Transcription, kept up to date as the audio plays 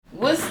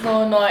What's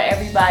going on,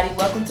 everybody?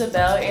 Welcome to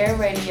Bel Air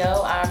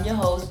Radio. I'm your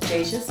host,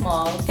 Jaisha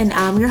Smalls. And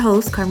I'm your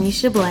host,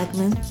 Carmisha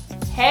Blackman.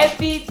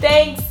 Happy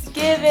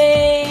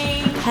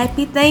Thanksgiving!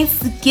 Happy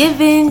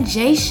Thanksgiving,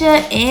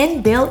 Jaisha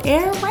and Bel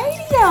Air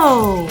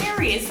Radio.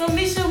 Period. So,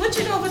 Misha, what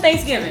you doing for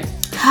Thanksgiving?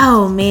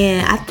 Oh,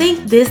 man. I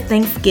think this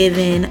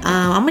Thanksgiving,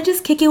 I'm going to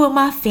just kick it with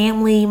my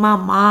family. My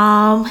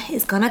mom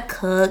is going to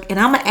cook. And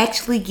I'm going to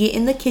actually get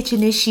in the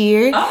kitchen this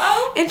year.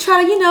 Uh-oh. And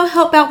try to,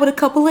 help out with a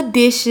couple of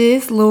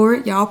dishes.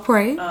 Lord, y'all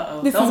pray.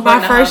 Uh-oh. This is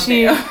my first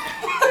year.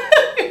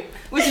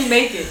 What you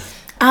making?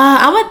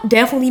 I'm going to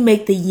definitely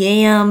make the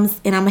yams.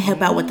 And I'm going to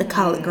help out with the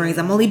collard greens.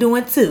 I'm only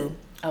doing 2.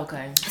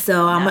 Okay.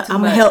 So I'm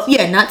going to help.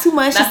 Yeah, not too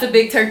much. Not the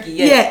big turkey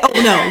yet. Yeah.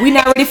 Oh, no. We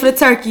not ready for the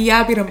turkey.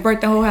 Y'all be done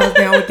burnt the whole house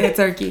down with that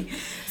turkey.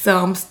 So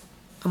I'm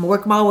gonna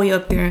work my way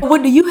up there.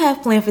 What do you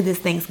have planned for this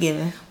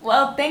Thanksgiving?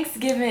 Well,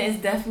 Thanksgiving is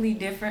definitely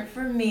different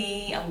for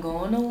me. I'm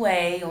going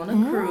away on a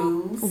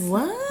cruise.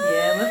 What?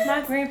 Yeah, with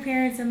my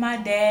grandparents and my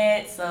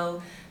dad.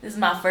 So this is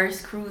my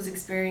first cruise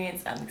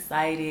experience. I'm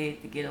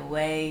excited to get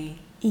away.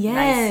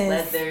 Yes.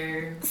 Nice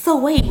weather. So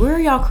wait, where are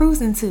y'all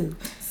cruising to?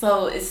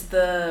 So it's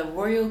the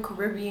Royal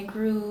Caribbean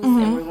Cruise,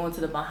 and we're going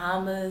to the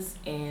Bahamas,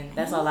 and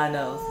that's all I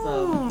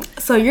know.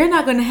 So you're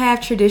not gonna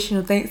have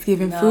traditional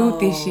Thanksgiving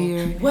food this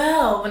year.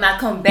 Well, when I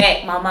come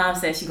back, my mom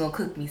said she's gonna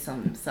cook me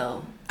something.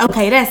 So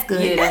okay, that's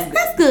good. Yeah,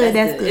 that's good.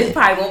 It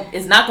probably won't.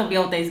 It's not gonna be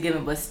on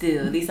Thanksgiving, but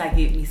still, at least I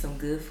get me some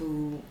good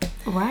food.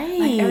 Right.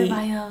 Like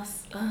everybody else.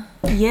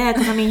 Yeah,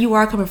 because you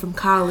are coming from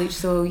college,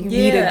 so you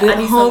need a good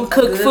home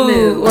cooked food.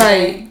 Meal.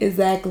 Right.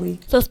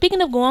 Exactly. So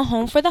speaking of going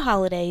home for the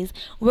holidays,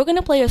 we're going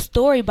to play a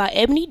story by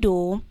Ebony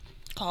Duell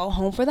called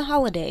Home for the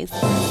Holidays.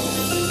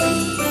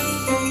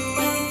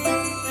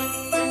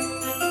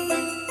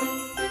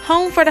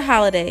 Home for the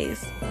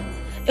Holidays.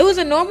 It was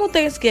a normal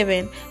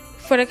Thanksgiving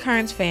for the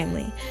Kearns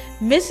family.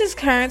 Mrs.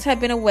 Kearns had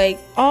been awake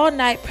all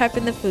night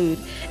prepping the food,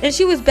 and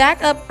she was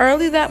back up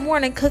early that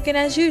morning cooking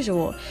as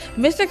usual.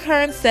 Mr.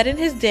 Kearns sat in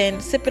his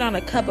den sipping on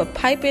a cup of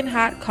piping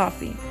hot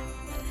coffee.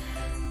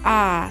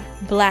 Ah,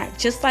 black,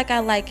 just like I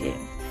like it.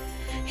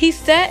 He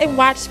sat and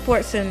watched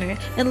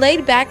SportsCenter and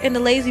laid back in the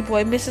lazy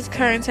boy Mrs.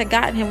 Kearns had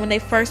gotten him when they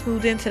first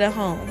moved into the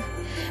home.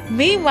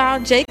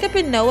 Meanwhile, Jacob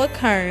and Noah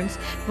Kearns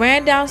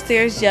ran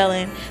downstairs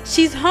yelling,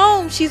 "She's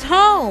home! She's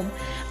home!"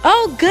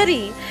 "Oh,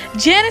 goody!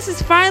 Janice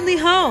is finally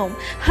home.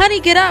 Honey,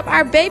 get up.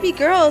 Our baby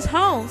girl is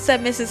home,"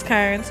 said Mrs.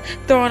 Kearns,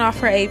 throwing off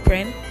her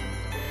apron.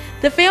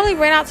 The family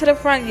ran out to the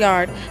front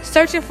yard,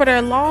 searching for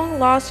their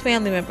long-lost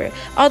family member,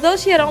 although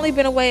she had only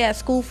been away at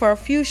school for a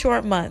few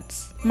short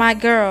months. My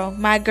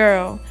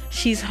girl,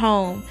 she's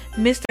home,"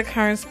 Mr.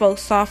 Kearns spoke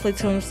softly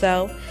to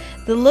himself.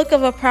 The look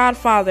of a proud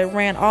father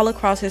ran all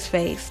across his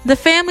face. The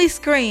family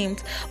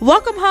screamed,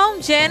 "Welcome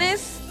home,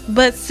 Janice!"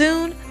 But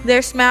soon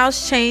their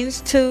smiles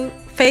changed to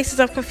faces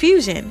of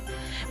confusion.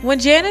 When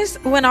Janice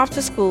went off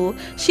to school,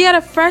 she had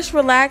a fresh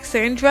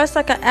relaxer and dressed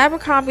like an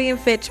Abercrombie &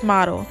 Fitch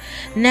model.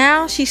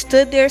 Now she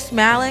stood there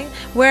smiling,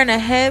 wearing a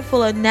head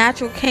full of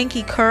natural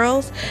kinky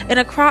curls and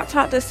a crop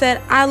top that said,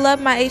 "I love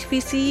my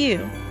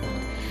HBCU."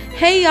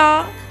 "Hey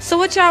y'all, so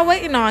what y'all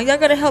waiting on? Y'all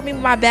gonna help me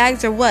with my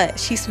bags or what?"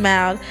 she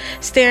smiled,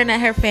 staring at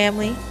her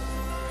family.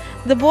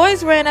 The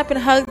boys ran up and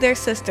hugged their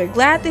sister,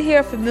 glad to hear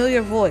a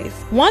familiar voice.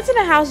 Once in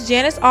the house,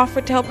 Janice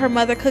offered to help her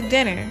mother cook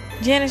dinner.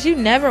 "Janice, you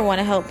never want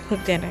to help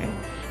cook dinner.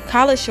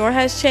 College sure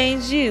has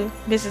changed you,"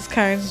 Mrs.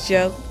 Kearns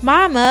joked.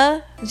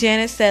 "Mama,"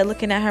 Janice said,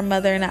 looking at her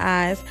mother in the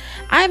eyes,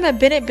 "I am a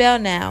Bennett Belle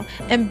now,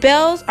 and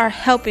bells are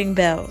helping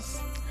bells."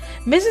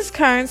 Mrs.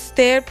 Kearns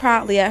stared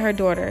proudly at her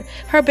daughter.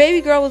 Her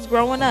baby girl was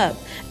growing up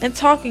and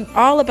talking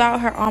all about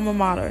her alma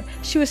mater.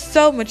 She was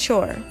so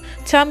mature.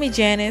 "Tell me,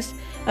 Janice,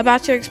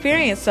 about your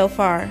experience so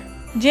far."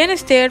 Janice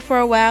stared for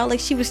a while like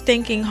she was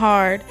thinking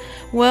hard.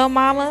 "Well,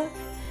 Mama,"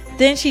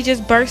 then she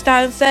just burst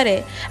out and said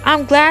it.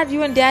 "I'm glad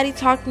you and Daddy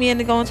talked me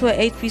into going to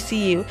a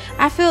HBCU.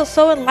 I feel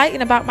so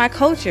enlightened about my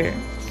culture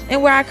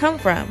and where I come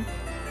from."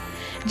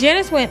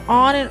 Janice went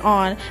on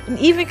and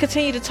even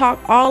continued to talk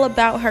all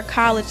about her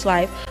college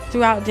life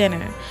throughout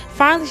dinner.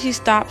 Finally, she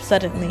stopped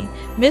suddenly.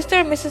 Mr.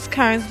 and Mrs.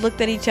 Kearns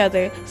looked at each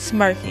other,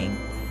 smirking.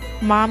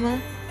 "Mama,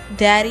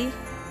 Daddy,"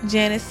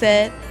 Janice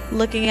said,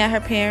 looking at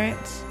her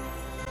parents.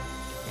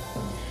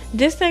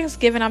 This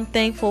Thanksgiving, I'm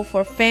thankful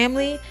for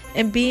family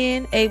and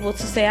being able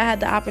to say I had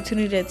the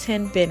opportunity to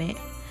attend Bennett.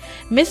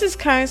 Mrs.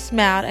 Kearns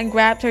smiled and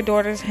grabbed her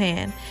daughter's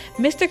hand.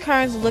 Mr.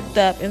 Kearns looked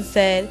up and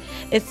said,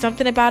 "It's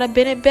something about a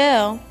Bennett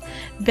Belle.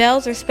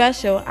 Bells are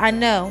special, I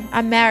know.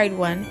 I married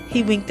one."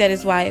 He winked at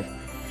his wife.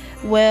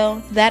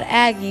 "Well, that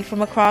Aggie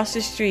from across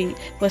the street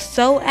was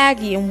so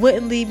Aggie and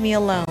wouldn't leave me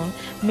alone,"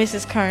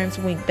 Mrs. Kearns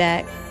winked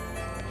back.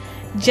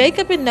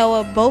 Jacob and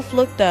Noah both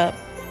looked up.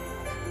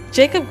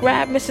 Jacob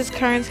grabbed Mrs.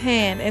 Kearns'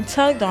 hand and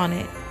tugged on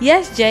it.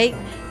 "Yes, Jake,"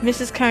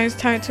 Mrs. Kearns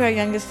turned to her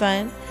youngest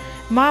son.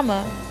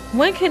 "Mama,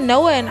 when can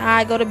Noah and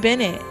I go to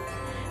Bennett?"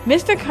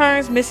 Mr.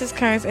 Kearns, Mrs.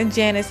 Kearns, and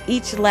Janice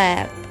each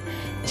laughed.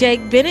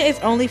 "Jake, Bennett is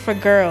only for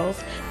girls,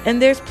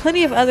 and there's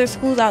plenty of other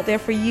schools out there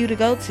for you to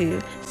go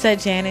to," said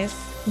Janice.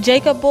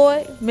 "Jacob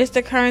boy,"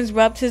 Mr. Kearns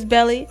rubbed his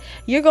belly,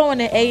 "you're going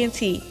to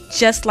A&T,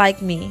 just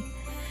like me."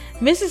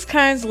 Mrs.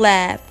 Kearns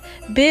laughed.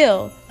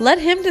 Bill, let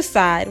him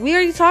decide. We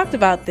already talked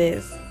about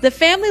this. The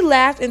family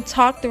laughed and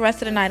talked the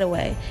rest of the night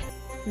away.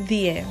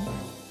 The end.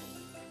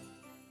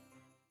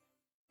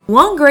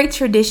 One great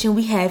tradition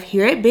we have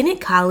here at Bennett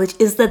College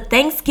is the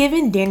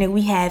Thanksgiving dinner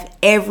we have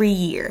every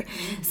year.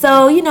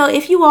 So,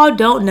 if you all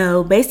don't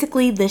know,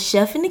 basically the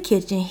chef in the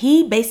kitchen,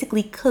 he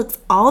basically cooks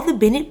all the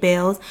Bennett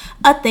Bells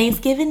a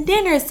Thanksgiving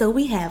dinner. So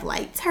we have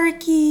like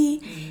turkey,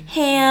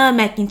 ham,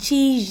 mac and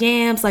cheese,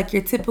 yams, like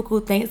your typical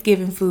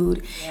Thanksgiving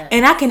food. Yeah.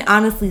 And I can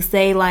honestly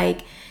say,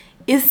 like,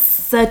 it's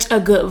such a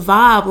good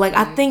vibe. Like,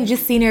 I think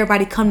just seeing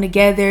everybody come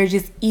together,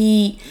 just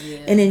eat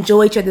and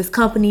enjoy each other's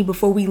company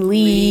before we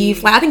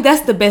leave. Like, I think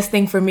that's the best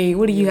thing for me.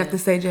 What do you have to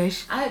say,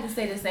 Josh? I have to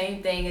say the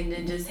same thing, and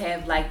then just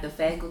have like the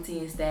faculty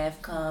and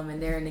staff come,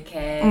 and they're in the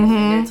cast and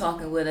they're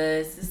talking with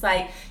us. It's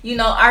like,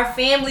 our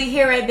family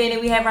here at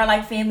Bennett, we have our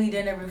like family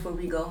dinner before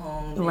we go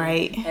home.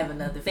 Right. Have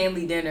another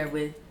family dinner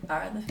with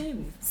our other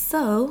families.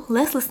 So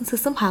let's listen to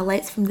some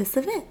highlights from this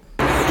event.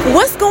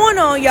 What's going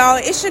on, y'all?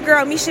 It's your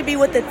girl, Misha B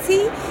with the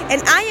T,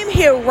 and I am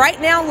here right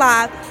now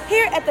live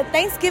here at the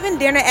Thanksgiving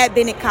dinner at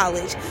Bennett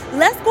College.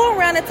 Let's go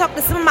around and talk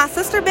to some of my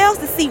sister bells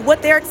to see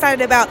what they're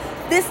excited about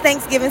this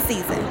Thanksgiving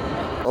season.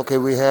 Okay,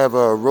 we have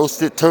a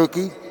roasted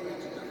turkey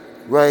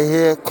right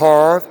here,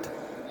 carved.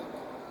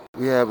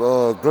 We have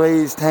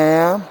glazed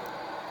ham,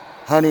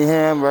 honey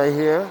ham right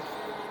here.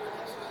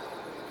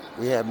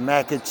 We have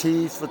mac and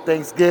cheese for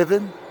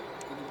Thanksgiving.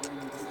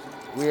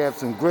 We have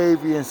some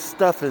gravy and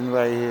stuffing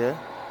right here.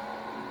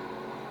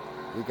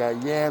 We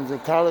got yams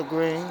and collard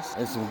greens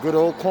and some good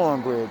old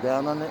cornbread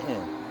down on the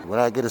end. When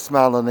I get a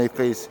smile on their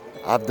face,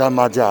 I've done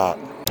my job.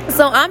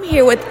 So I'm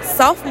here with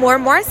sophomore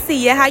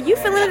Marcia. How you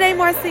feeling today,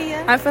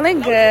 Marcia? I'm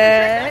feeling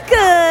good.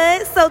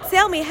 Good. So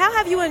tell me, how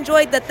have you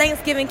enjoyed the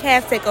Thanksgiving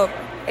cast takeover?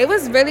 It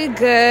was really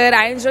good.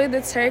 I enjoyed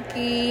the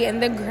turkey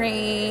and the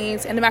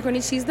greens and the macaroni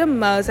and cheese the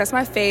most. That's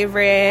my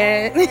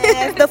favorite.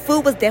 Yes, the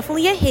food was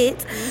definitely a hit.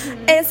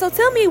 Mm-hmm. And so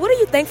tell me, what are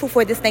you thankful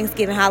for this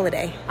Thanksgiving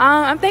holiday?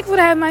 I'm thankful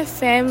to have my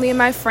family and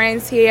my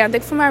friends here. I'm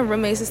thankful for my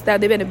roommates and stuff.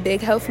 They've been a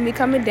big help for me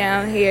coming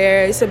down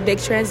here. It's a big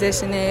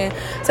transitioning.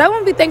 So I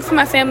want to be thankful for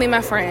my family and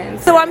my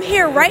friends. So I'm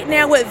here right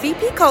now with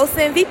VP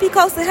Colson. VP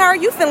Colson, how are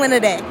you feeling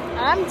today?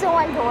 I'm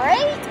doing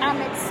great.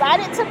 I'm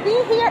excited to be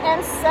here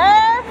and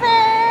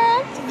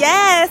serving.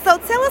 Yeah, so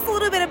tell us a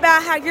little bit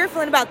about how you're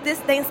feeling about this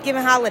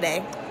Thanksgiving holiday.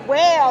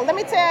 Well, let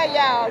me tell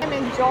y'all, I'm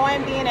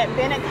enjoying being at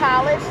Bennett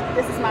College.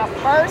 This is my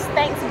first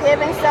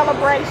Thanksgiving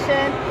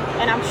celebration,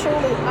 and I'm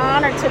truly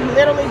honored to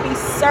literally be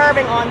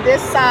serving on this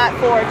side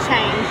for a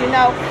change.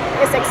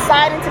 It's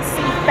exciting to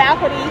see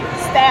faculty,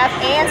 staff,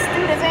 and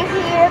students in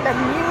here, the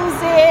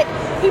music,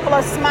 people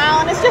are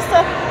smiling. It's just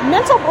a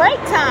mental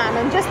break time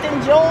and just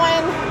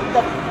enjoying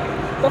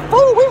the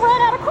food. We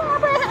ran out of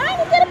cornbread. I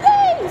didn't get a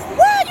piece.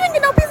 What? You didn't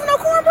get no piece of no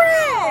cornbread?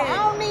 I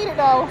don't need it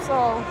though,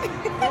 so.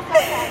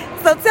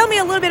 So tell me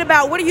a little bit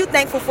about what are you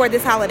thankful for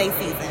this holiday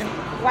season?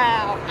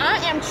 Wow, I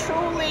am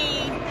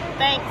truly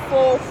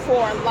thankful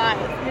for life.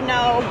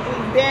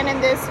 We've been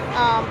in this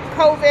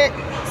COVID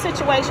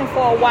situation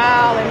for a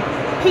while, and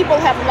people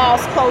have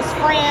lost close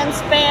friends,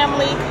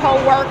 family,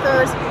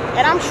 co-workers,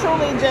 and I'm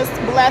truly just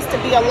blessed to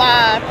be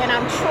alive. And I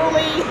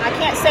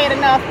can't say it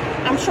enough,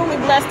 I'm truly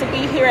blessed to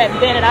be here at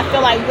Bennett. I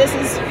feel like this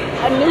is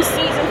a new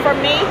season for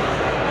me.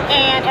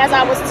 And as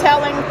I was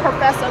telling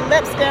Professor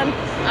Lipscomb,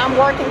 I'm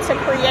working to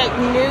create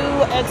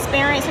new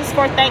experiences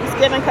for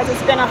Thanksgiving because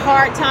it's been a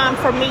hard time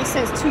for me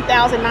since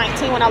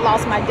 2019 when I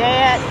lost my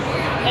dad.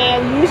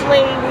 And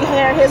usually we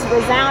hear his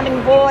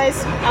resounding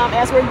voice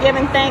as we're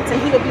giving thanks,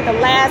 and he would be the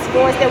last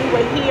voice that we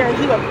would hear, and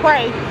he would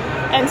pray.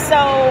 And so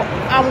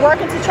I'm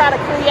working to try to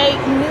create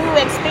new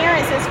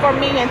experiences for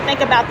me and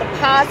think about the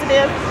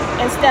positive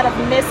instead of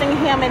missing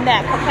him in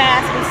that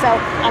capacity. So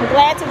I'm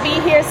glad to be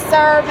here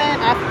serving.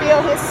 I feel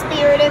his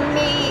spirit in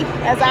me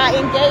as I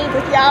engage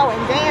with y'all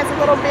and dance a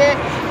little bit.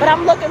 But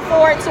I'm looking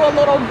forward to a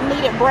little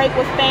needed break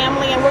with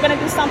family, and we're going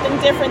to do something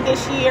different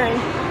this year and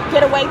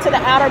get away to the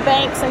Outer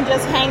Banks and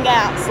just hang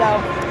out. So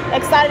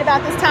excited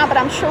about this time, but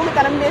I'm truly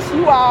going to miss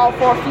you all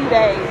for a few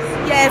days.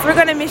 Yes, we're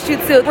going to miss you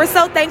too. We're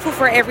so thankful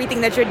for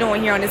everything that you're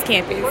doing here on this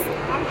campus.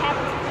 I'm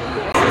happy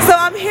to be here. So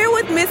I'm here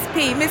with Miss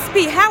P. Miss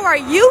P, how are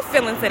you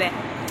feeling today?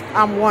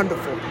 I'm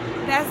wonderful.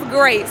 That's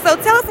great. So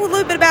tell us a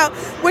little bit about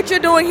what you're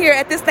doing here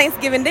at this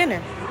Thanksgiving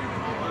dinner.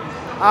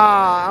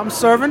 I'm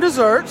serving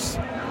desserts.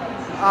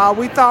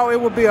 We thought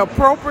it would be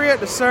appropriate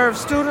to serve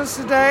students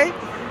today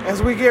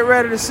as we get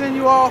ready to send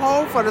you all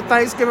home for the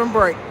Thanksgiving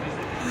break.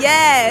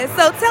 Yes.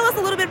 So tell us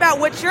a little bit about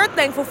what you're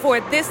thankful for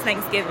this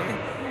Thanksgiving.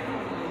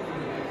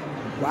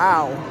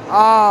 Wow.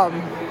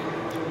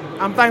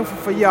 I'm thankful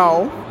for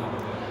y'all,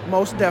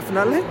 most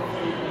definitely.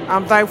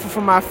 I'm thankful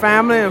for my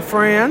family and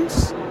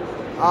friends.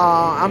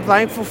 I'm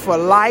thankful for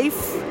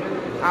life.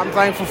 I'm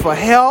thankful for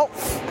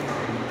health.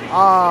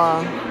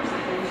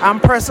 I'm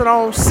pressing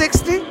on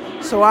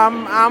 60, so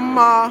I'm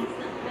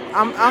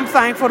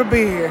thankful to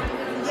be here.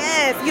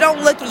 Yes, you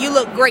don't look it. You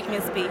look great,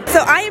 Miss B.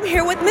 So I am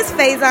here with Miss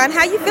Faison.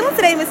 How you feeling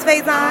today, Miss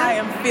Faison? I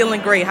am feeling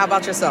great. How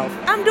about yourself?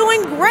 I'm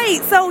doing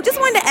great. So just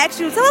wanted to ask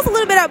you, tell us a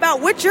little bit about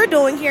what you're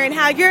doing here and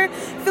how you're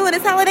feeling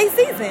this holiday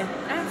season.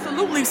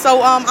 Absolutely.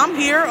 So I'm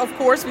here, of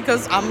course,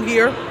 because I'm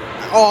here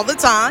all the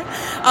time,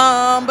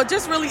 but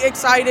just really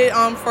excited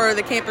for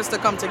the campus to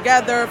come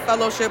together,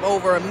 fellowship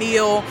over a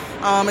meal,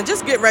 and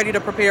just get ready to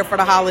prepare for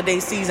the holiday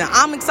season.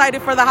 I'm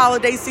excited for the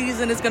holiday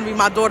season. It's going to be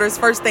my daughter's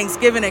first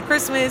Thanksgiving and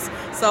Christmas,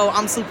 so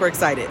I'm super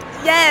excited.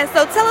 Yeah,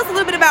 so tell us a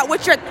little bit about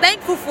what you're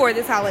thankful for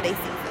this holiday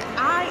season.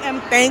 I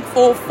am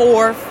thankful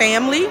for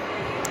family,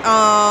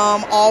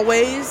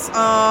 always,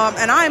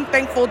 and I am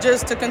thankful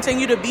just to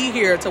continue to be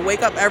here, to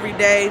wake up every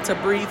day, to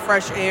breathe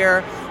fresh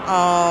air.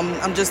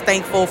 I'm just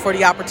thankful for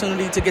the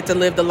opportunity to get to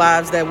live the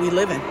lives that we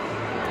live in.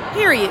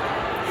 Period.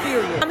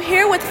 I'm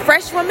here with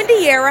freshwoman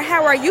De'Ara.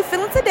 How are you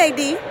feeling today,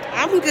 D?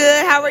 I'm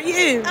good. How are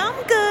you? I'm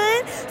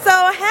good. So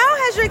how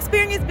has your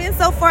experience been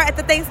so far at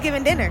the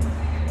Thanksgiving dinner?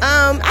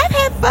 I've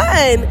had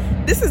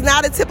fun. This is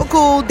not a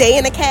typical day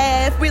in a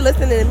calf. We're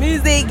listening to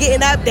music,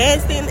 getting up,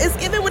 dancing. It's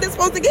giving what it's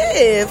supposed to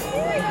give.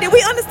 Did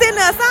we understand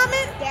the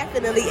assignment?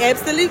 Definitely,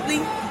 absolutely.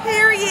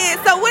 Period.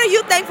 So what are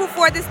you thankful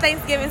for this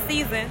Thanksgiving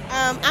season?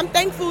 I'm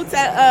thankful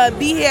to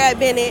be here at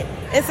Bennett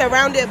and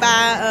surrounded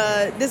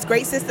by this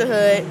great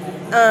sisterhood.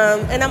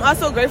 And I'm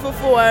also grateful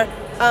for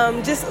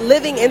just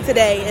living in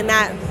today and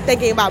not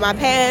thinking about my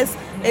past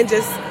and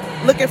just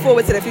looking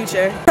forward to the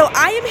future. So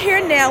I am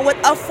here now with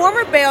a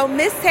former Belle,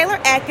 Miss Taylor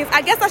Atkins.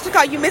 I guess I should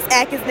call you Miss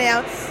Atkins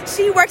now.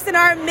 She works in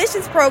our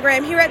admissions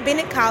program here at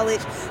Bennett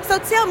College. So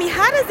tell me,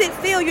 how does it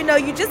feel? You know,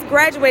 you just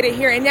graduated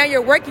here and now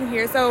you're working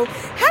here. So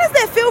how does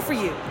that feel for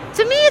you?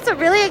 To me, it's a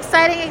really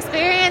exciting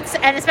experience,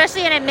 and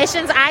especially in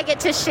admissions, I get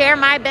to share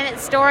my Bennett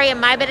story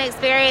and my Bennett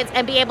experience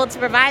and be able to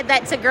provide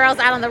that to girls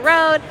out on the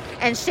road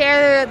and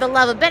share the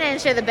love of Bennett and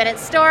share the Bennett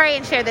story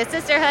and share their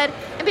sisterhood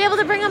and be able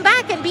to bring them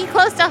back and be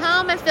close to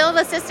home and feel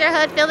the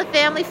sisterhood, feel the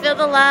family, feel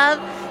the love.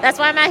 That's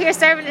why I'm out here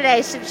serving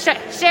today,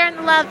 sharing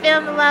the love,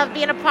 feeling the love,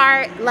 being a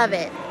part, love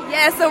it.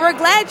 Yeah, so we're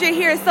glad you're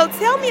here. So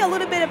tell me a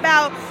little bit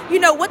about, you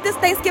know, what this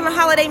Thanksgiving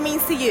holiday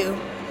means to you.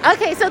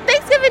 Okay, so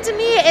Thanksgiving to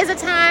me is a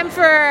time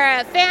for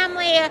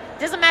family.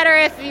 Doesn't matter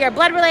if you're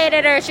blood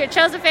related or if you're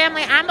chosen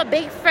family. I'm a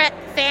big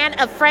fan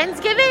of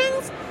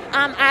Friendsgivings.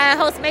 I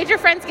host major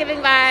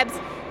Friendsgiving vibes.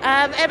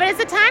 But it's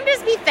a time to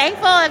just be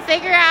thankful and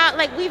figure out,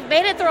 like, we've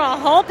made it through a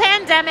whole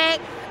pandemic.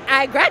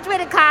 I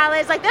graduated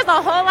college. Like, there's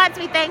a whole lot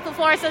to be thankful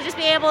for. So just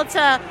be able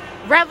to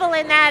revel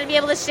in that and be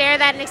able to share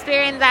that and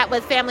experience that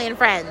with family and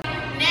friends.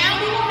 Now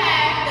we will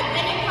have the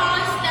Bennett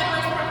College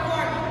Steppers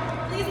perform.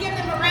 Please give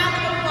them a round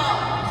of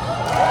applause.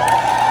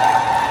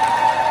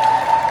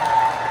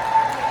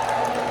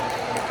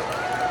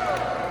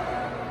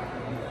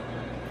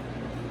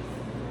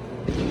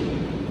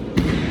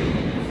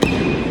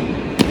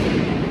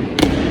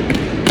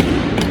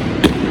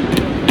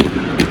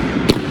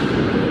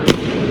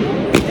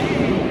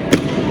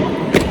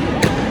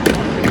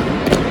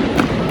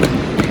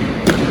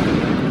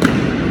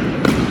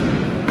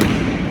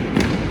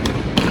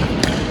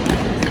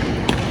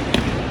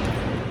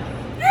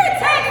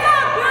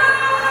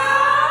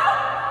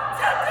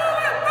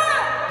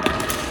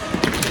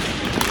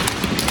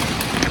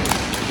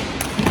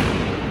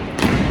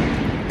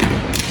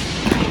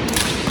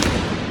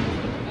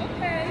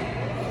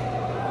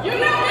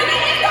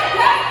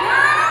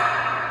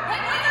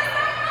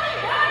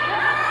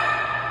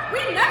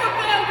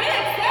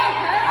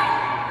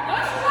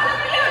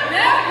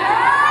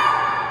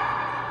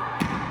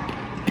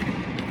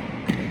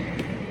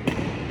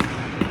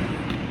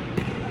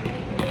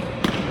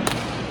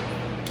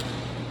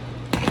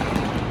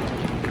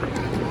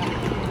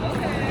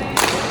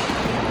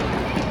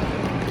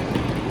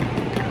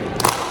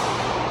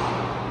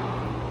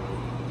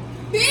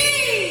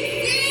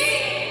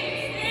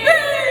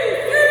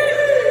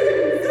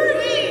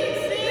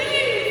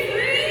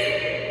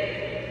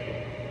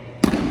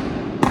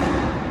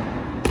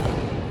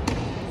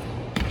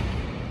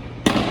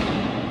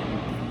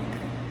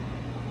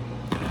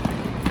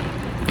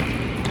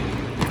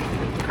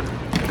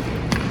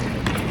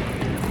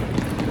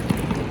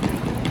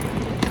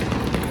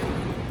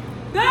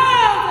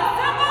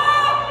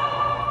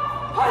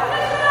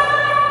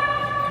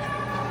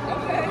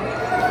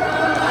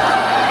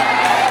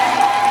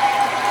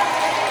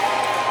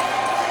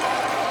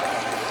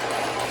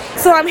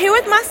 So I'm here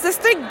with my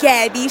sister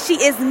Gabby. She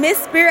is Miss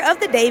Spirit of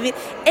the David,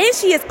 and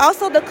she is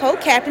also the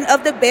co-captain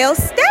of the Belle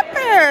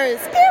Steppers.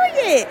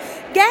 Period.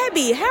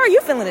 Gabby, how are you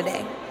feeling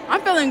today?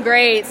 I'm feeling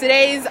great.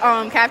 Today's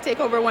CAF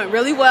takeover went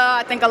really well.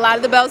 I think a lot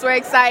of the Belles were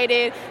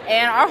excited,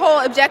 and our whole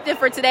objective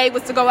for today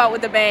was to go out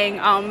with a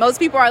bang. Most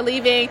people are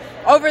leaving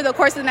over the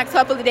course of the next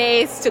couple of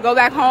days to go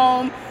back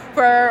home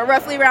for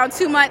roughly around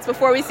 2 months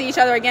before we see each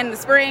other again in the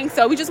spring.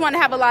 So we just want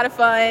to have a lot of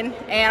fun,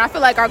 and I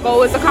feel like our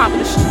goal is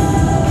accomplished.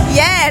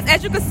 Yes,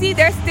 as you can see,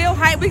 they're still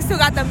hype. We still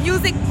got the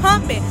music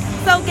pumping.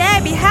 So,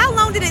 Gabby, how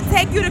long did it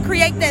take you to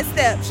create that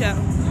step show?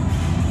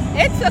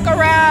 It took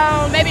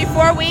around maybe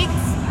 4 weeks,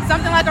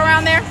 something like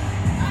around there.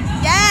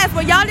 Yes,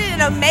 well, y'all did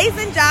an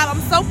amazing job.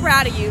 I'm so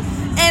proud of you.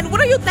 And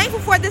what are you thankful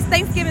for this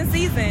Thanksgiving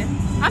season?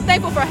 I'm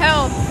thankful for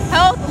health,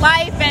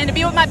 life, and to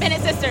be with my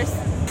Bennett sisters.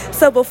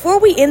 So before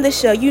we end the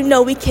show, you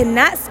know we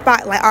cannot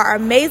spotlight our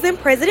amazing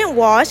President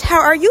Walsh. How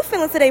are you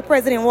feeling today,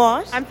 President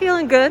Walsh? I'm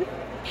feeling good.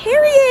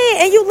 Period.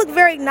 And you look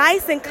very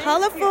nice and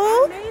colorful.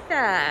 I made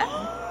that.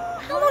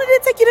 How long did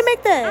it take you to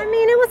make that? I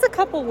mean, it was a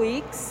couple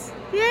weeks.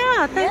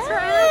 Yeah, thanks for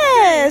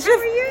Yes. asking. How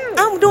are you?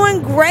 I'm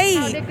doing great.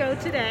 How did it go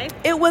today?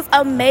 It was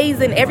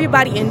amazing.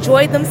 Everybody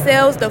enjoyed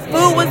themselves. The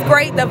food was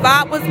great. The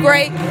vibe was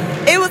great.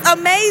 It was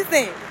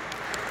amazing.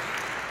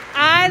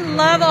 I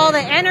love all the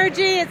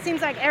energy. It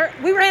seems like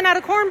we ran out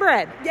of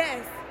cornbread.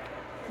 Yes.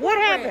 What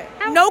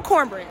happened? No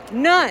cornbread.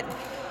 None.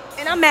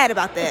 And I'm mad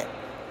about that.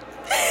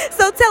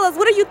 So tell us,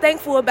 what are you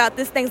thankful about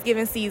this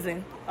Thanksgiving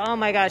season? Oh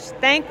my gosh.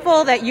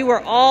 Thankful that you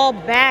were all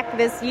back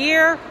this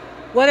year,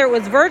 whether it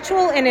was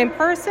virtual and in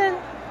person.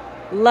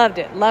 Loved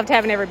it. Loved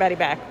having everybody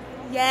back.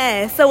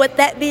 Yes. So with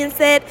that being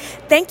said,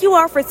 thank you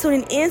all for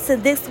tuning in to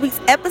this week's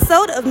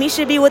episode of Me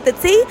Should Be With the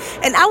T.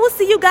 And I will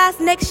see you guys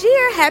next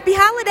year. Happy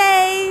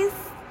holidays.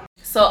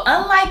 So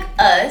unlike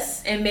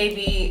us and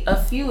maybe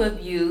a few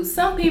of you,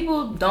 some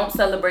people don't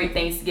celebrate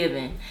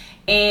Thanksgiving.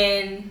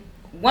 And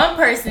one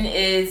person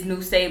is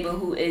Nuseba,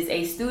 who is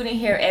a student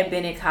here at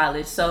Bennett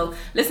College. So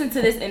listen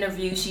to this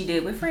interview she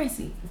did with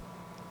Francie.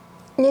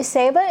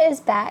 Nuseba is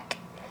back,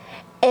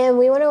 and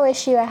we want to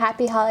wish you a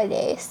happy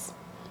holidays.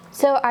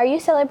 So are you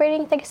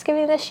celebrating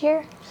Thanksgiving this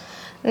year?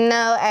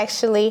 No,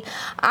 actually,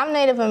 I'm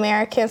Native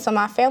American, so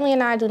my family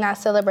and I do not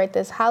celebrate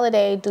this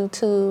holiday due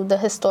to the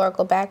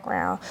historical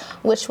background,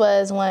 which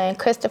was when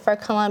Christopher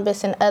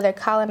Columbus and other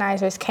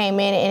colonizers came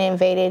in and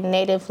invaded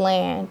native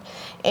land.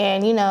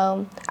 And, you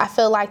know, I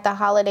feel like the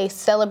holiday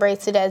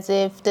celebrates it as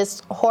if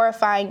this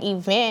horrifying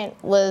event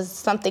was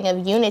something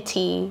of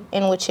unity,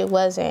 in which it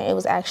wasn't. It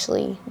was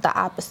actually the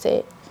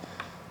opposite.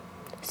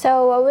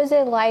 So what was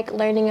it like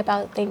learning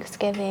about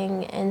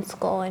Thanksgiving in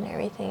school and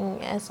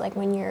everything as like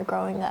when you were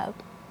growing up?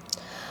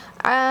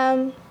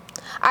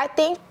 I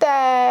think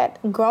that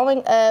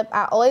growing up,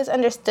 I always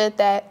understood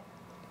that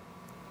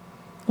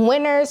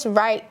winners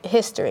write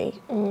history,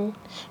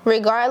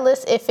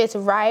 regardless if it's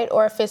right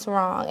or if it's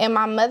wrong. And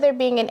my mother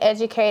being an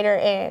educator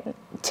and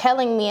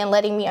telling me and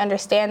letting me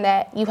understand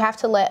that you have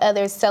to let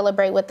others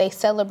celebrate what they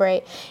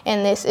celebrate.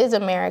 And this is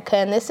America,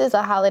 and this is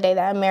a holiday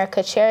that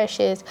America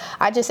cherishes.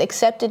 I just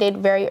accepted it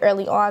very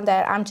early on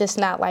that I'm just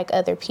not like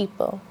other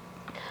people.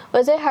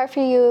 Was it hard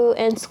for you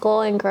in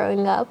school and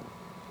growing up?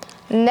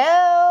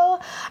 No,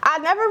 I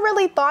never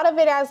really thought of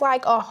it as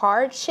like a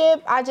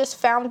hardship. I just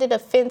found it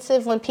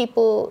offensive when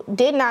people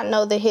did not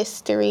know the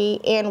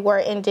history and were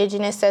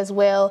indigenous as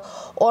well,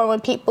 or when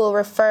people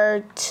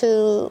referred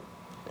to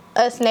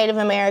us Native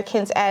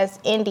Americans as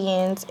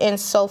Indians and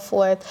so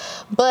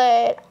forth.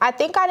 But I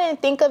think I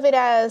didn't think of it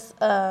as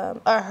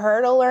a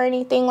hurdle or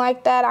anything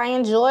like that. I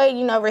enjoyed,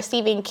 you know,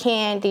 receiving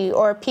candy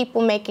or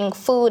people making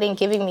food and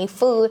giving me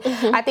food.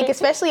 I think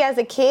especially as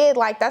a kid,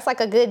 like that's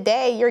like a good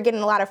day. You're getting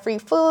a lot of free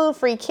food,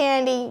 free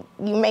candy,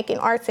 you making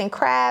arts and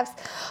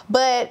crafts.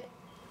 But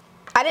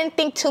I didn't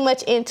think too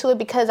much into it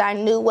because I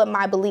knew what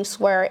my beliefs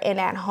were and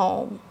at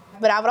home.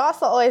 But I would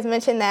also always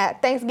mention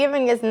that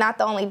Thanksgiving is not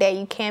the only day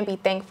you can be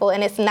thankful,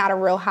 and it's not a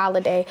real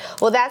holiday.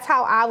 Well, that's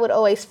how I would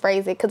always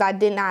phrase it, because I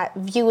did not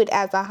view it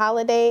as a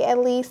holiday, at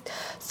least.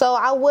 So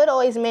I would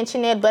always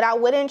mention it, but I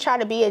wouldn't try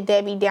to be a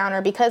Debbie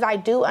Downer, because I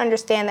do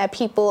understand that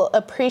people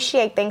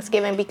appreciate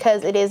Thanksgiving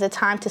because it is a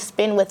time to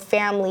spend with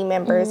family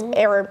members,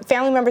 or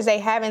family members they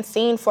haven't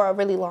seen for a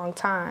really long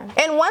time.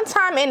 And one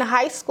time in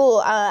high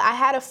school, I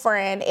had a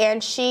friend,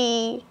 and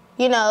she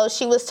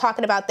was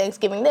talking about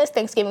Thanksgiving this,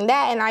 Thanksgiving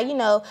that, and I,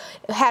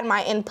 had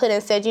my input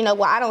and said,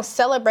 well, I don't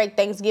celebrate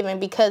Thanksgiving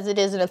because it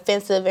is an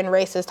offensive and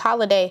racist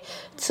holiday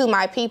to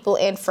my people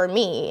and for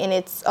me, and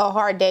it's a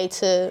hard day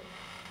to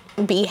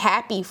be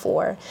happy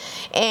for.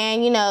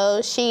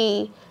 And,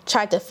 she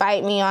tried to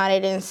fight me on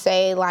it and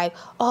say, like,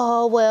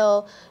 oh,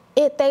 well,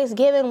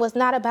 Thanksgiving was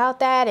not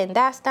about that, and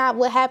that's not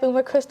what happened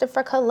with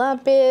Christopher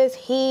Columbus.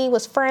 He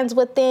was friends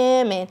with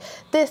them, and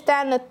this,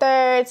 that, and the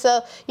third.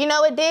 So,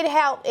 it did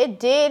help.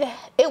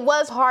 It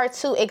was hard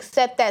to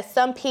accept that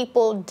some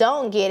people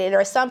don't get it,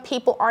 or some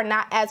people are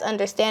not as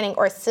understanding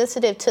or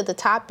sensitive to the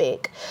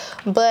topic.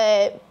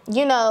 But,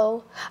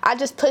 I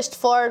just pushed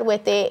forward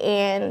with it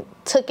and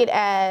took it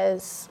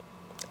as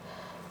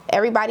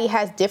everybody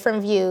has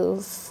different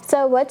views.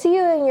 So what do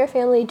you and your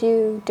family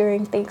do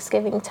during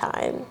Thanksgiving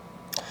time?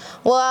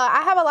 Well,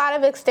 I have a lot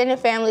of extended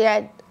family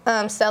that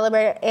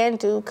celebrate and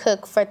do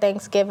cook for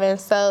Thanksgiving.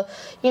 So,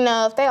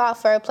 if they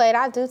offer a plate,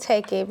 I do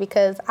take it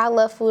because I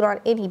love food on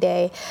any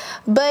day.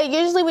 But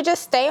usually we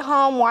just stay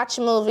home, watch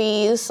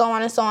movies, so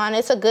on and so on.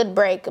 It's a good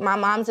break. My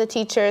mom's a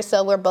teacher,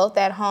 so we're both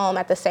at home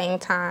at the same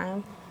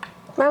time.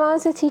 My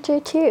mom's a teacher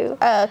too.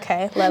 Oh,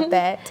 okay, love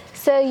that.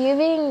 So you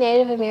being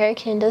Native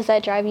American, does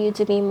that drive you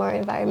to be more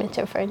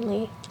environmental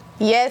friendly?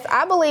 Yes,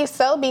 I believe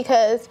so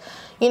because,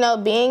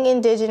 being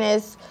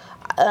indigenous,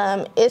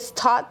 it's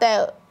taught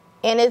that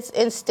And it's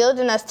instilled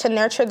in us to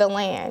nurture the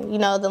land. You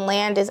know, the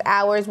land is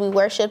ours. We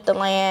worship the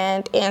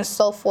land and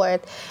so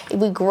forth.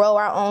 We grow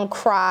our own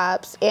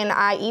crops. And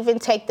I even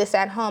take this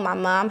at home. My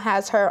mom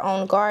has her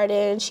own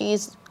garden.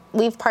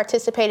 We've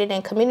participated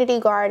in community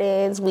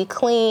gardens. We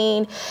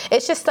clean.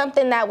 It's just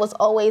something that was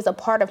always a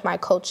part of my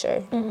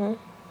culture. Mm-hmm.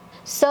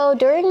 So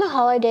during the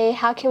holiday,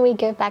 how can we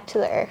give back to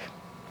the earth?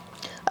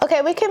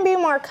 Okay, we can be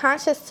more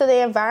conscious to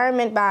the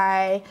environment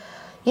by,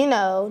 you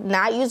know,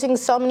 not using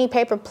so many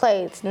paper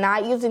plates,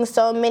 not using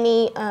so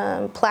many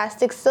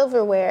plastic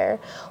silverware.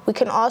 We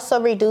can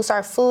also reduce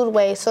our food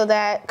waste, so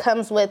that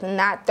comes with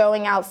not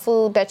throwing out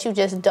food that you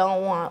just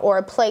don't want, or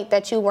a plate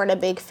that you weren't a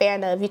big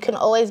fan of. You can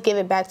always give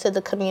it back to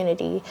the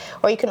community,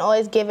 or you can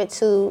always give it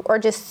to, or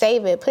just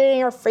save it. Put it in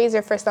your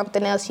freezer for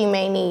something else you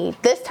may need.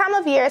 This time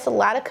of year, it's a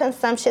lot of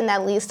consumption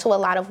that leads to a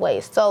lot of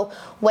waste. So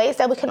ways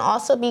that we can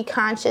also be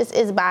conscious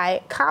is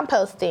by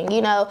composting.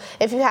 You know,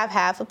 if you have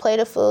half a plate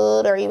of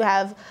food, or you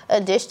have a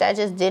dish that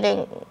just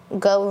didn't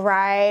go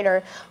right,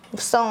 or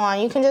so on,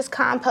 you can just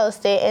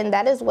compost it, and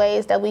that is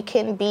ways that we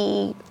can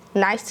be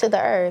nice to the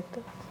earth.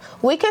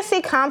 We can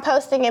see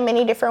composting in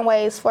many different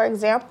ways. For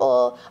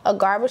example, a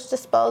garbage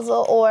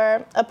disposal,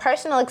 or a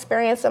personal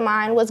experience of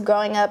mine was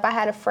growing up. I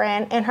had a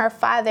friend, and her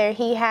father,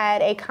 he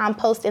had a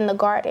compost in the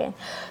garden.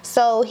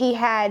 So he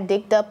had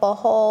digged up a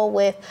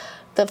hole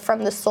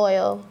from the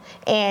soil,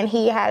 and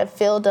he had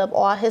filled up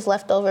all his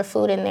leftover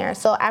food in there.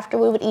 So after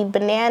we would eat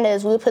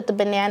bananas, we would put the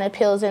banana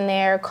peels in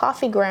there,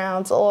 coffee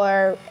grounds,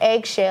 or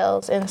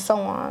eggshells, and so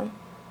on.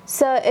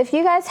 So if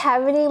you guys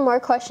have any more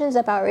questions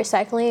about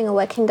recycling and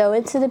what can go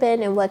into the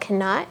bin and what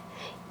cannot,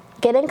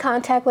 get in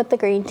contact with the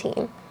Green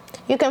Team.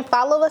 You can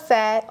follow us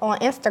on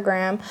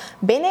Instagram,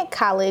 Bennett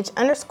College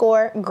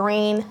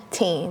 _Green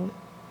Team.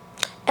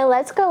 And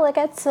let's go look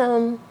at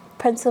some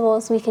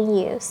principles we can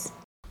use.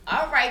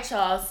 All right,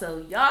 y'all.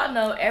 So y'all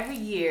know every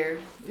year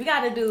we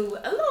got to do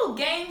a little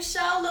game show,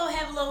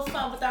 have a little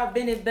fun with our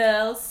Bennett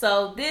Bells.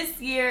 So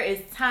this year is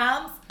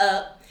Time's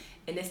Up,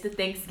 and it's the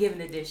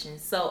Thanksgiving edition.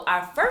 So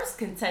our first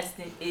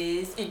contestant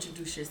is,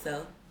 introduce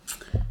yourself.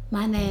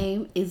 My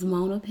name is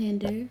Mona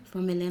Pender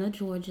from Atlanta,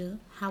 Georgia.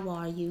 How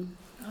are you?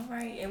 All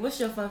right. And what's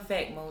your fun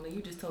fact, Mona?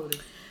 You just told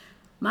us.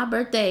 My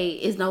birthday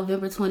is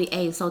November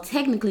 28th, so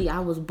technically I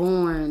was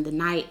born the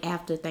night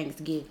after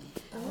Thanksgiving.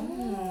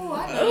 Oh,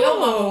 I know your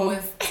mama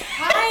was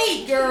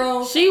tight,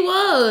 girl. She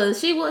was.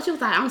 She was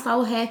like, I'm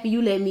so happy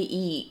you let me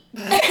eat.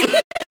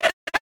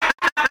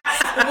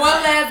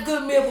 One last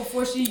good meal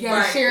before she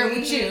got to share it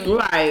with you.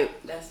 Right.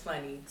 That's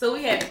funny. So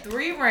we have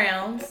 3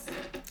 rounds,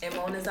 and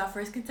Mona's our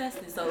first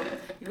contestant. So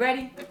you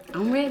ready?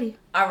 I'm ready.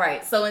 All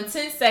right. So in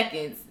 10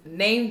 seconds,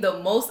 name the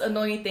most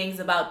annoying things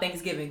about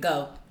Thanksgiving.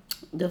 Go.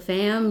 The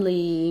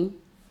family,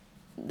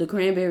 the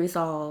cranberry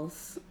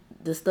sauce,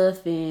 the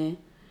stuffing,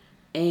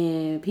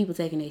 and people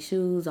taking their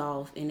shoes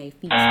off and their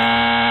feet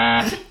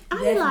stink.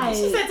 I'm like,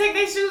 she said take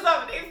their shoes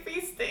off and their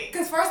feet stink.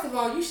 Because first of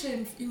all, you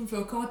shouldn't even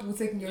feel comfortable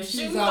taking your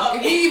shoes off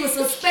if you even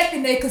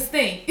suspecting they could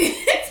stink.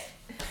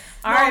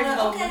 All right, Mona,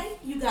 Mona. okay,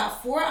 you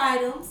got 4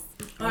 items.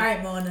 All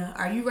right, Mona,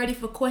 are you ready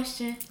for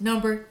question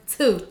number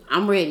 2?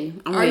 I'm ready.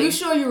 Are you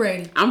sure you're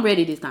ready? I'm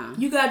ready this time.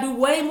 You gotta do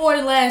way more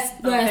than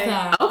last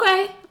time.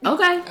 Okay. All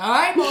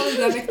right, Mona, you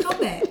gotta make a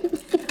comeback.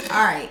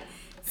 All right.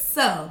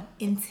 So,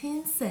 in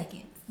 10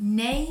 seconds,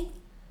 name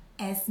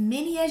as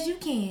many as you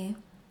can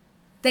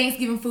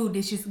Thanksgiving food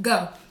dishes.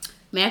 Go.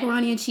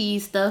 Macaroni and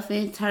cheese,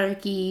 stuffing,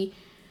 turkey,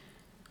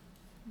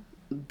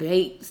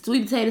 baked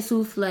sweet potato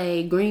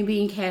souffle, green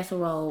bean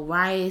casserole,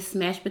 rice,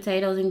 mashed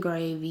potatoes and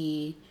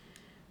gravy,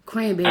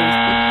 cranberries.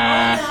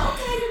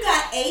 Okay, you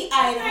got 8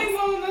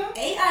 items.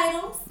 8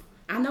 items.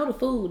 I know the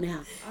food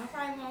now. All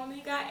right, Mona,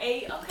 you got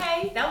 8.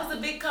 Okay, that was a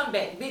big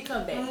comeback.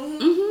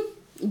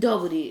 Mm-hmm.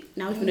 Doubled it.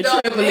 Now we're gonna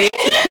triple it.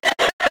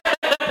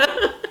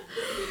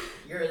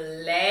 Your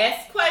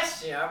last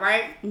question, all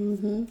right?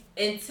 Mm-hmm.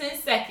 In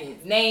 10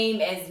 seconds,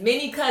 name as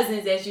many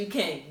cousins as you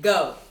can.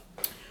 Go.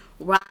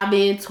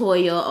 Robin,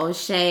 Toya,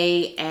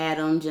 O'Shea,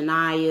 Adam,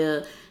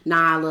 Janiyah,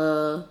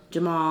 Nyla,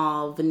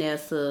 Jamal,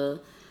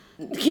 Vanessa,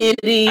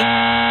 Kennedy.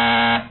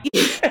 Okay,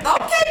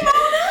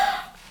 Mona.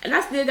 And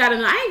I still got I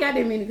ain't got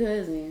that many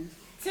cousins.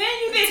 10,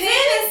 you did 10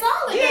 is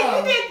solid. Yeah,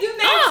 though. you did.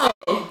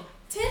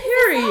 10 is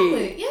Period.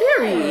 solid. Yeah.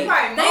 Period.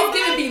 Right,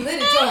 Thanksgiving be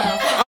lit at your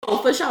house. Oh,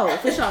 for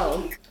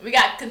sure. We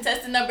got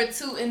contestant number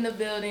 2 in the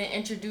building.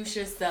 Introduce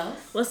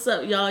yourself. What's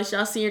up, y'all? It's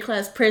y'all senior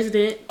class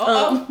president,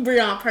 Uh-oh.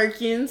 Breon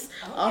Perkins,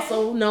 Okay.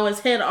 also known as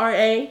head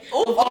RA.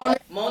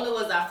 Mona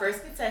was our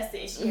first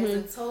contestant, and she has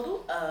a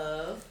total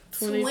of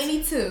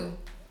 22.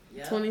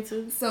 Yeah.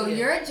 22. So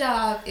your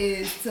job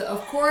is to,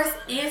 of course,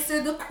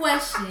 answer the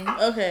question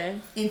Okay.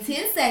 in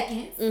 10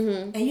 seconds,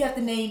 and you have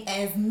to name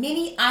as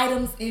many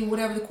items in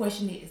whatever the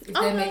question is, if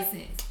that makes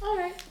sense. All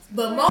right.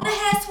 But Mona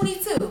has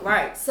 22.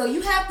 Right. So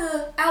you have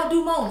to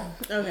outdo Mona.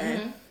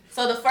 Okay.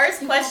 So the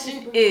first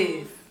question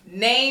is,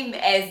 name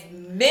as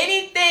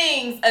many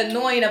things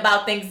annoying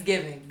about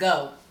Thanksgiving.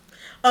 Go.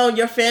 Oh,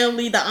 your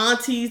family, the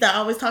aunties that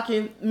always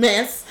talking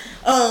mess.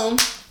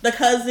 the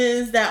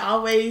cousins that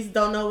always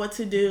don't know what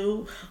to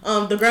do,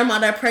 the grandma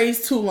that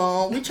prays too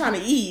long. We trying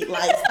to eat.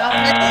 Like,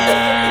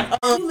 stop.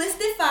 You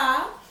listed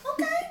 5.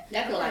 Okay.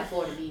 That could like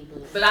 4 to be,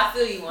 but I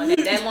feel you on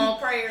that long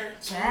prayer.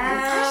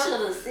 I should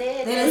have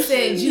said They that. done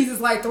said Jesus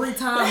like 3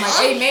 times,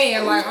 like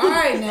amen. Like, all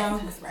right now,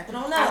 let's wrap it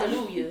on up.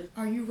 Hallelujah.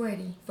 Are you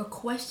ready for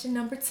question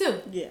number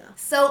 2? Yeah.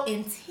 So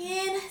in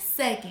 10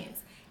 seconds,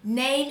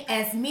 name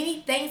as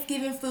many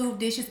Thanksgiving food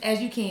dishes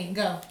as you can.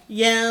 Go.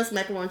 Yams,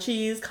 macaroni and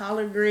cheese,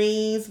 collard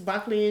greens,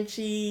 broccoli and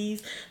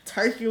cheese,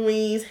 turkey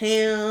wings,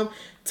 ham,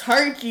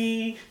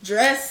 turkey,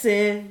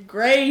 dressing,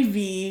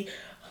 gravy,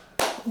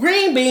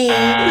 green beans.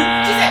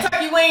 She said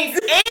turkey wings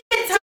and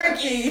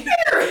turkey.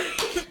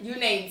 You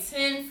named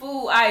 10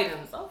 food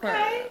items.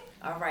 Okay.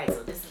 All right.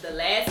 So this is the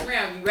last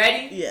round. You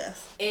ready?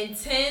 Yes. In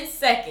 10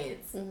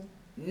 seconds,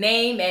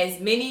 name as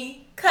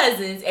many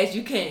cousins as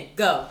you can.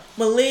 Go.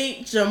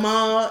 Malik,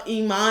 Jamal,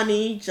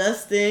 Imani,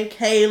 Justin,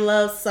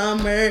 Caleb,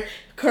 Summer,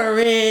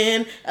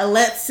 Corinne,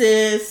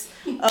 Alexis,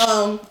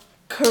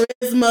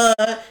 Charisma,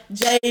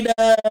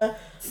 Jada.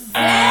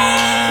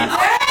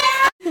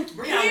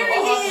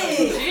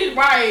 She's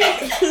right.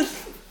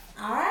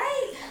 All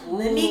right.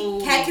 Let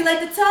me calculate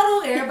the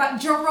total. Everybody,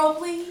 drum roll,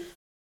 please.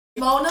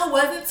 Mona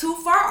wasn't too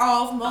far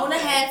off. Mona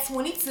had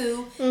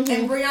 22,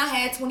 and Breon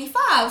had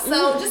 25.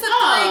 So just a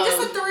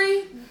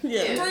 3.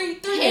 Yeah. Three.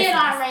 Head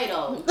on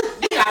radar.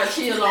 You gotta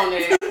chill on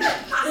there.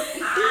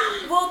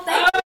 Well,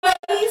 thank you,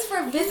 ladies,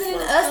 for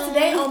visiting us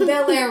today on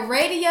Bel Air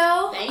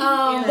Radio. Thank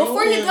you.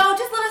 Before you go,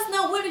 just let us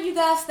know, what are you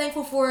guys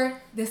thankful for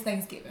this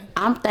Thanksgiving?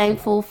 I'm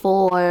thankful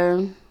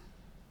for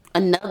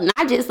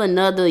not just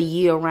another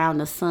year around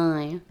the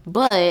sun,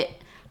 but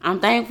I'm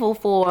thankful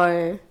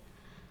for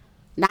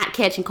not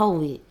catching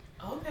COVID.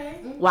 Okay.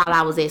 While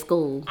I was at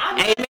school.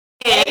 Amen.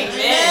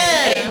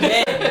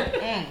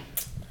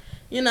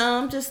 You know,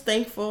 I'm just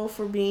thankful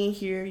for being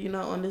here, you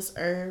know, on this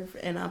earth,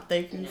 and I'm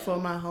thankful for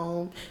my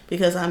home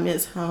because I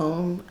miss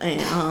home.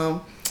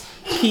 And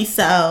peace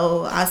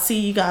out. I'll see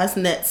you guys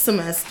next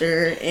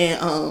semester.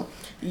 And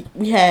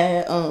we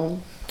had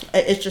an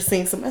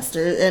interesting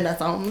semester, and that's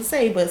all I'm gonna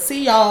say. But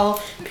see y'all.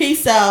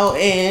 Peace out,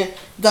 and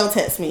don't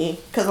text me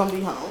because I'm gonna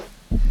be home.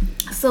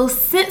 So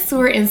since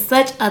we're in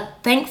such a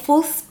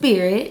thankful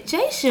spirit,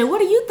 Jaisha, what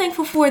are you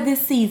thankful for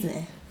this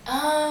season?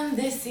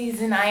 This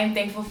season I am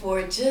thankful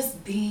for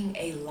just being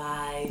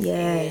alive.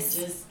 Yes.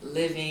 And just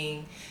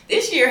living.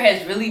 This year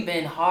has really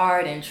been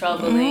hard and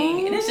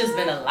troubling, and it's just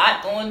been a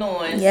lot going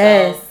on.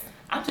 Yes. So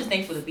I'm just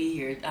thankful to be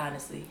here,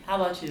 honestly. How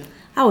about you?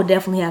 I would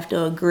definitely have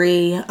to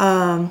agree.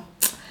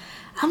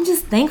 I'm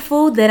just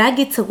thankful that I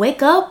get to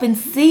wake up and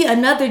see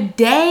another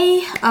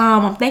day.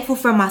 I'm thankful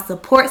for my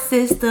support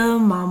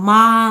system, my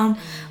mom,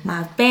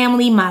 my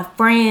family, my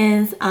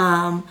friends.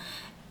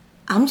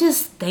 I'm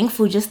just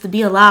thankful just to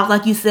be alive.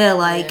 Like you said,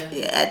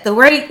 at the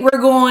rate we're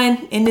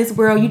going in this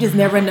world, you just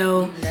never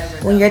know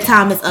when your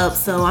time is up.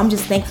 So I'm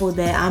just thankful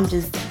that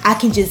I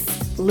can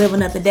just live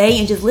another day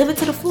and just live it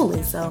to the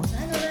fullest. So,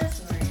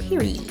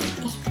 period.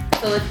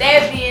 So with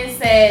that being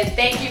said,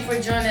 thank you for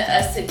joining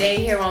us today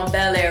here on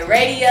Bel Air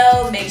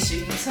Radio. Make sure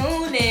you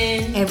tune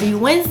in every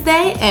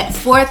Wednesday at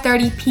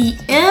 4:30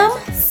 p.m.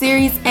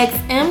 Sirius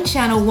XM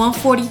channel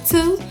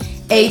 142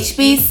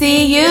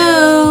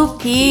 HBCU.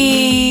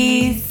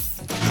 Peace.